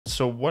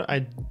So what I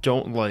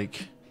don't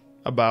like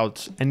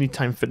about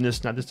Anytime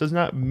Fitness, now this does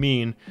not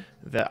mean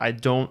that I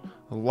don't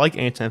like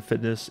Anytime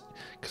Fitness,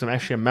 because I'm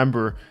actually a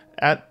member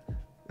at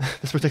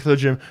this particular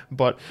gym,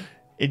 but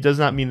it does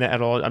not mean that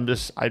at all.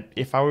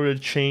 If I were to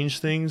change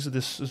things,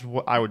 this is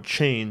what I would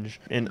change.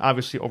 And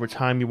obviously over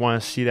time, you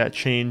want to see that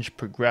change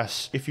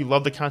progress. If you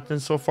love the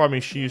content so far,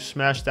 make sure you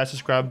smash that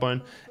subscribe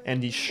button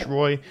and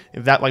destroy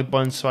that like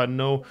button, so I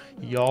know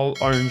y'all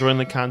are enjoying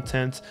the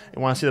content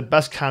and want to see the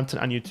best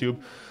content on YouTube.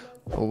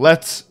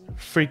 Let's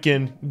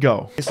freaking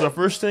go. Okay, so the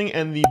first thing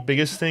and the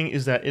biggest thing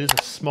is that it is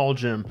a small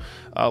gym.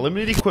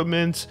 Limited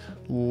equipment,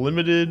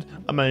 limited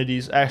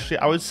amenities. Actually,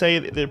 I would say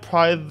they're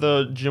probably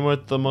the gym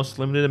with the most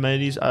limited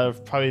amenities out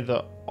of probably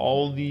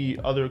all the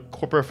other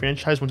corporate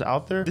franchise ones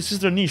out there. This is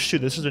their niche too.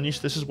 This is their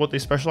niche. This is what they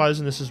specialize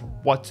in. This is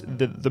what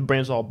the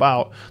brand's all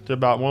about. They're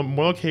about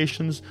more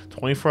locations,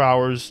 24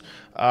 hours,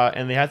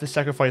 and they had to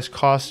sacrifice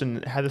costs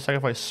and had to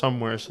sacrifice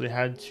somewhere. So they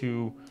had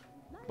to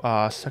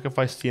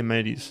sacrifice the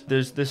amenities.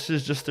 This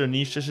is just their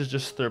niche. This is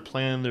just their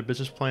plan, their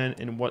business plan,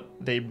 and what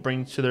they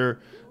bring to their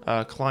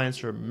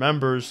clients or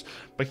members.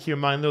 But keep in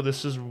mind though,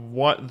 this is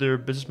what their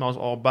business model is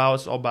all about.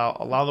 It's all about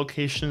a lot of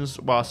locations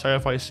while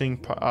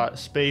sacrificing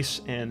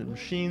space and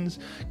machines,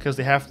 because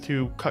they have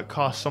to cut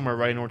costs somewhere,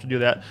 right, in order to do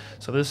that.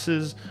 So this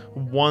is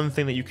one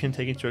thing that you can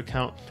take into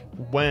account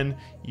when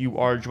you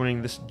are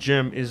joining this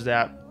gym, is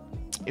that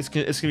it's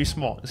gonna be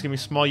small. It's gonna be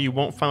small. You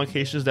won't find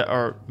locations that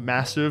are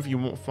massive. You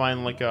won't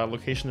find like a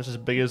location that's as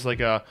big as like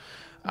an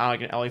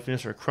LA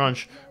Fitness or a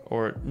Crunch,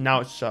 or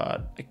now it's I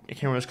can't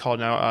remember what it's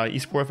called now,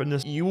 Esport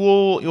Fitness.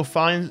 You'll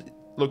find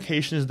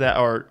locations that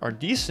are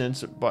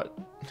decent, but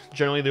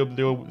generally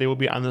they will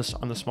be on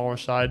the smaller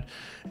side,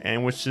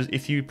 and which is,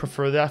 if you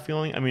prefer that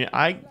feeling, I mean,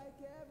 I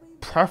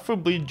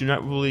preferably do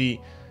not really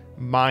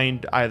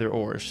mind either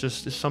or.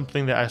 It's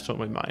something that I just don't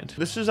really mind.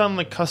 This is on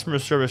the customer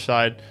service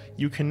side.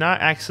 You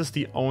cannot access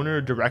the owner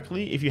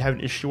directly if you have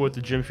an issue with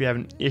the gym. If you have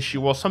an issue,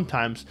 well,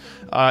 sometimes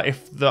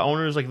if the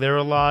owner is like there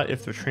a lot,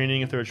 if they're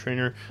training, if they're a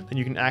trainer, then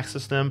you can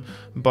access them.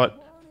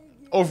 But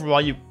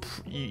overall, you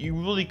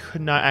really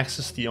could not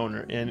access the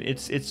owner, and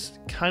it's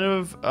kind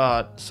of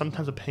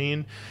sometimes a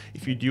pain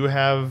if you do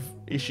have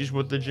issues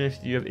with the gym.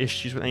 If you have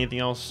issues with anything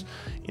else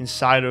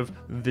inside of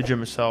the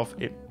gym itself,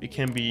 it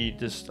can be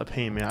just a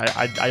pain, man.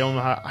 I don't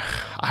know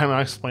how to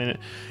explain it.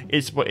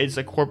 It's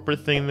a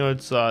corporate thing though.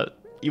 It's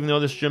even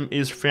though this gym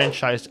is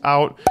franchised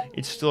out,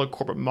 it's still a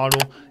corporate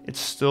model. It's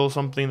still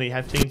something that you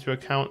have to take into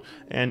account.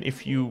 And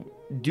if you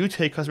do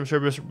take customer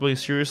service really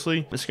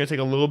seriously, it's going to take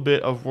a little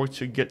bit of work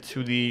to get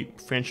to the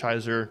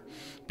franchisor,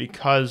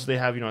 because they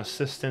have,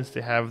 assistants,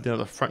 they have,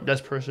 the front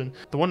desk person.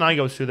 The one I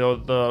go to though,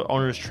 the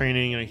owner is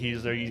training,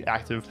 he's there, he's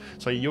active.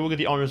 So you will get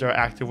the owners that are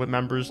active with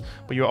members,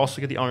 but you'll also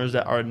get the owners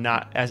that are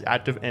not as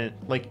active and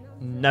like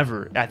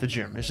never at the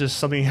gym. It's just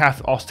something you have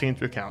to also take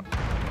into account.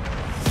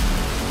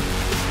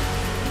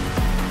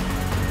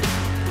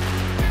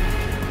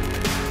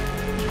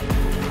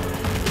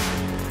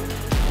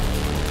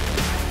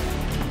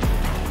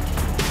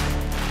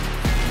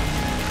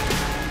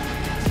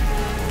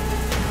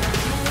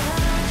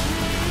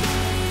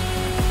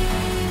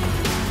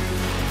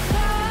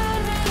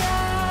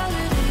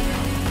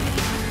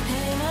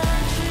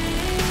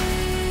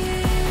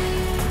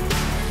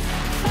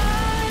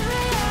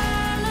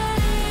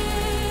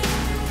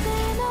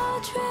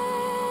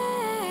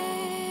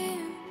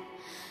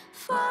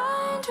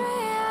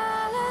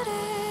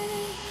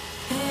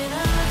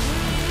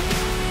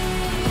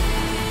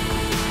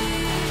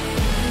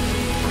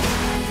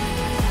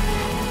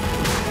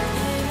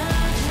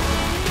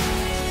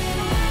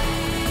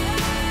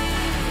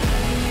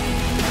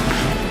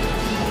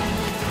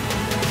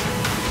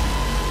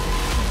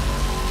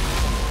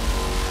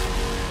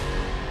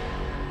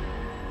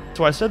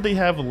 So I said they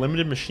have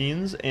limited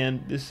machines,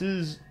 and this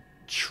is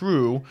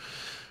true.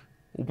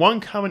 One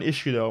common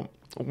issue,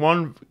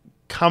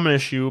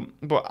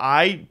 but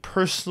I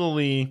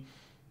personally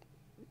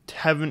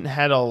haven't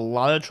had a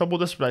lot of trouble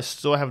with this, but I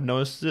still have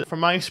noticed it. From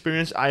my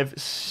experience, I've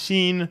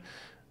seen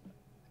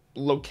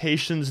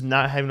locations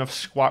not have enough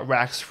squat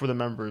racks for the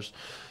members.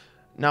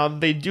 Now,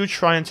 they do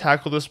try and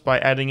tackle this by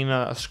adding in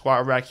a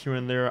squat rack here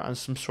and there on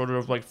some sort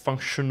of like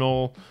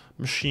functional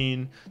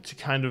machine to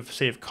kind of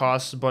save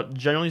costs, but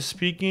generally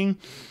speaking,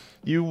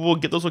 you will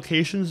get those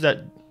locations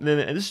and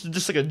this is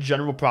just like a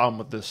general problem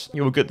with this.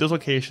 You will get those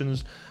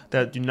locations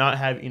that do not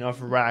have enough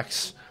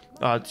racks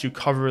to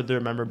cover their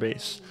member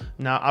base.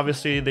 Now,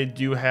 obviously, they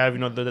do have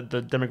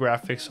the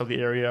demographics of the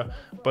area,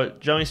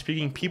 but generally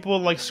speaking, people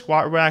like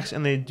squat racks,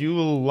 and they do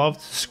love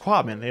to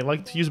squat, man. They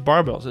like to use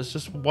barbells. It's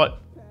just what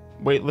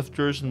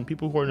weightlifters and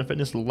people who are into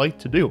fitness like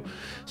to do.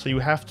 So you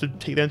have to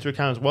take that into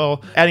account as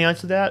well. Adding on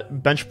to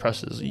that, bench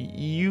presses. It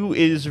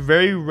is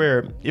very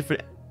rare, if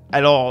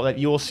at all, that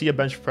you will see a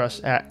bench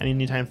press at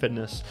Anytime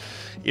Fitness.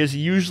 It's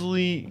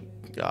usually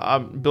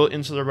built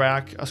into the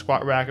rack, a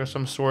squat rack of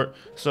some sort.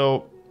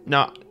 So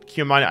now, keep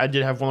in mind, I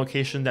did have one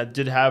location that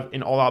did have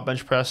an all-out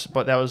bench press,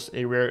 but that was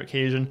a rare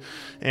occasion.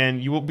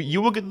 And you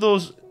will get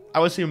those I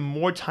would say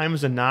more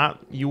times than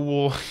not,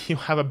 you'll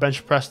have a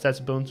bench press that's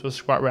built into a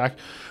squat rack,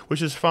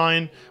 which is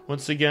fine.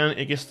 Once again,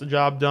 it gets the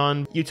job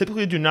done. You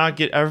typically do not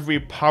get every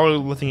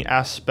powerlifting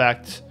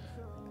aspect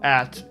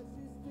at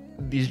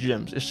these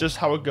gyms. It's just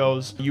how it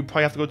goes. You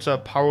probably have to go to a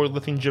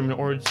powerlifting gym in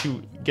order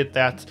to get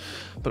that.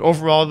 But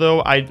overall,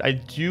 though, I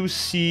do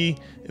see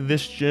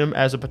this gym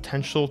as a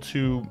potential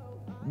to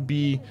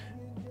be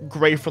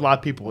great for a lot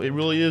of people. It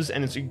really is,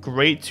 and it's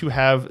great to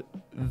have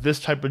this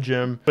type of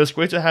gym. But it's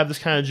great to have this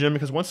kind of gym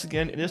because, once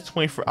again, it is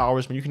 24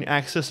 hours, but you can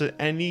access it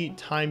any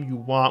time you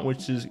want,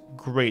 which is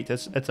great.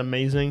 That's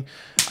amazing.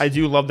 I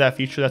do love that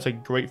feature. That's a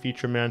great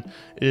feature, man.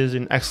 It is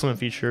an excellent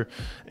feature,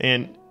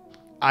 and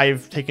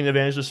I've taken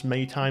advantage of this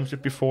many times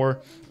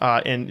before,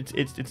 and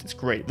it's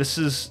great. This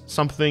is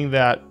something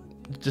that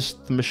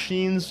just the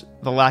machines,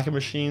 the lack of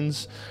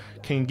machines,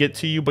 can get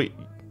to you, but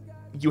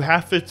you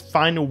have to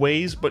find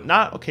ways, but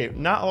not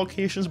all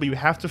locations, but you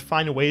have to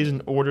find ways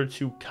in order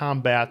to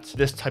combat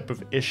this type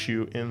of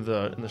issue in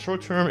the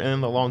short term and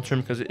in the long term,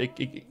 because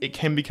it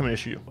can become an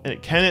issue, and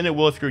it can and it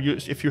will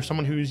if you're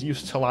someone who's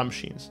used to a lot of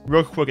machines.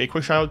 Real quick, a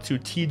quick shout out to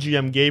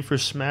TGM Gabe for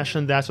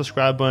smashing that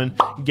subscribe button.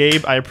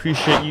 Gabe, I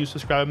appreciate you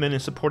subscribing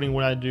and supporting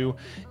what I do.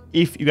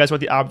 If you guys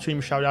want the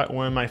opportunity to shout out in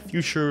one of my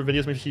future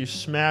videos, make sure you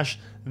smash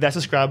that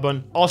subscribe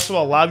button.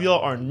 Also, a lot of y'all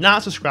are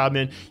not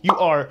subscribing. You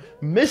are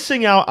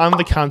missing out on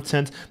the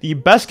content, the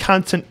best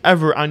content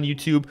ever on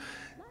YouTube.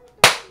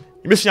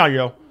 You're missing out,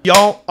 yo.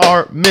 Y'all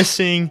are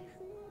missing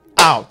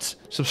out.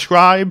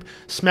 Subscribe,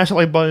 smash that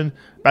like button.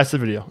 Back to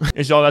the video.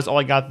 That's all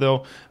I got,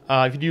 though.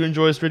 If you do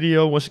enjoy this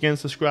video, once again,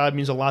 subscribe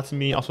means a lot to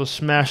me. Also,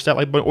 smash that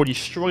like button or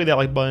destroy that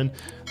like button.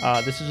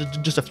 This is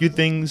just a few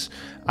things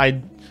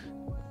I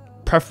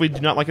preferably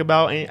do not like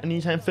about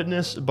Anytime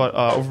Fitness, but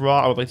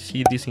overall I would like to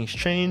see these things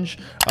change,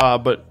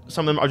 but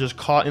some of them are just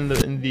caught in the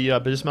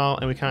business model,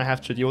 and we kind of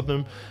have to deal with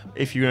them.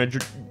 If you're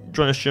gonna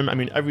join this gym, I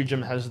mean, every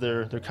gym has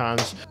their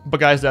cons, but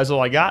guys, that's all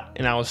I got,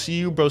 and I will see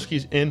you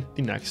broskies in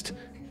the next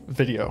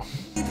video.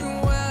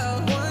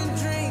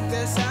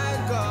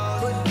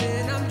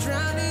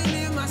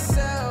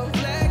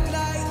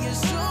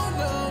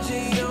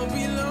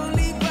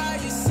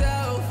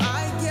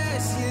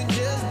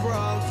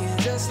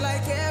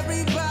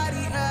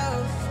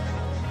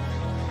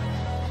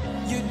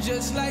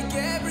 Just like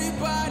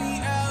everybody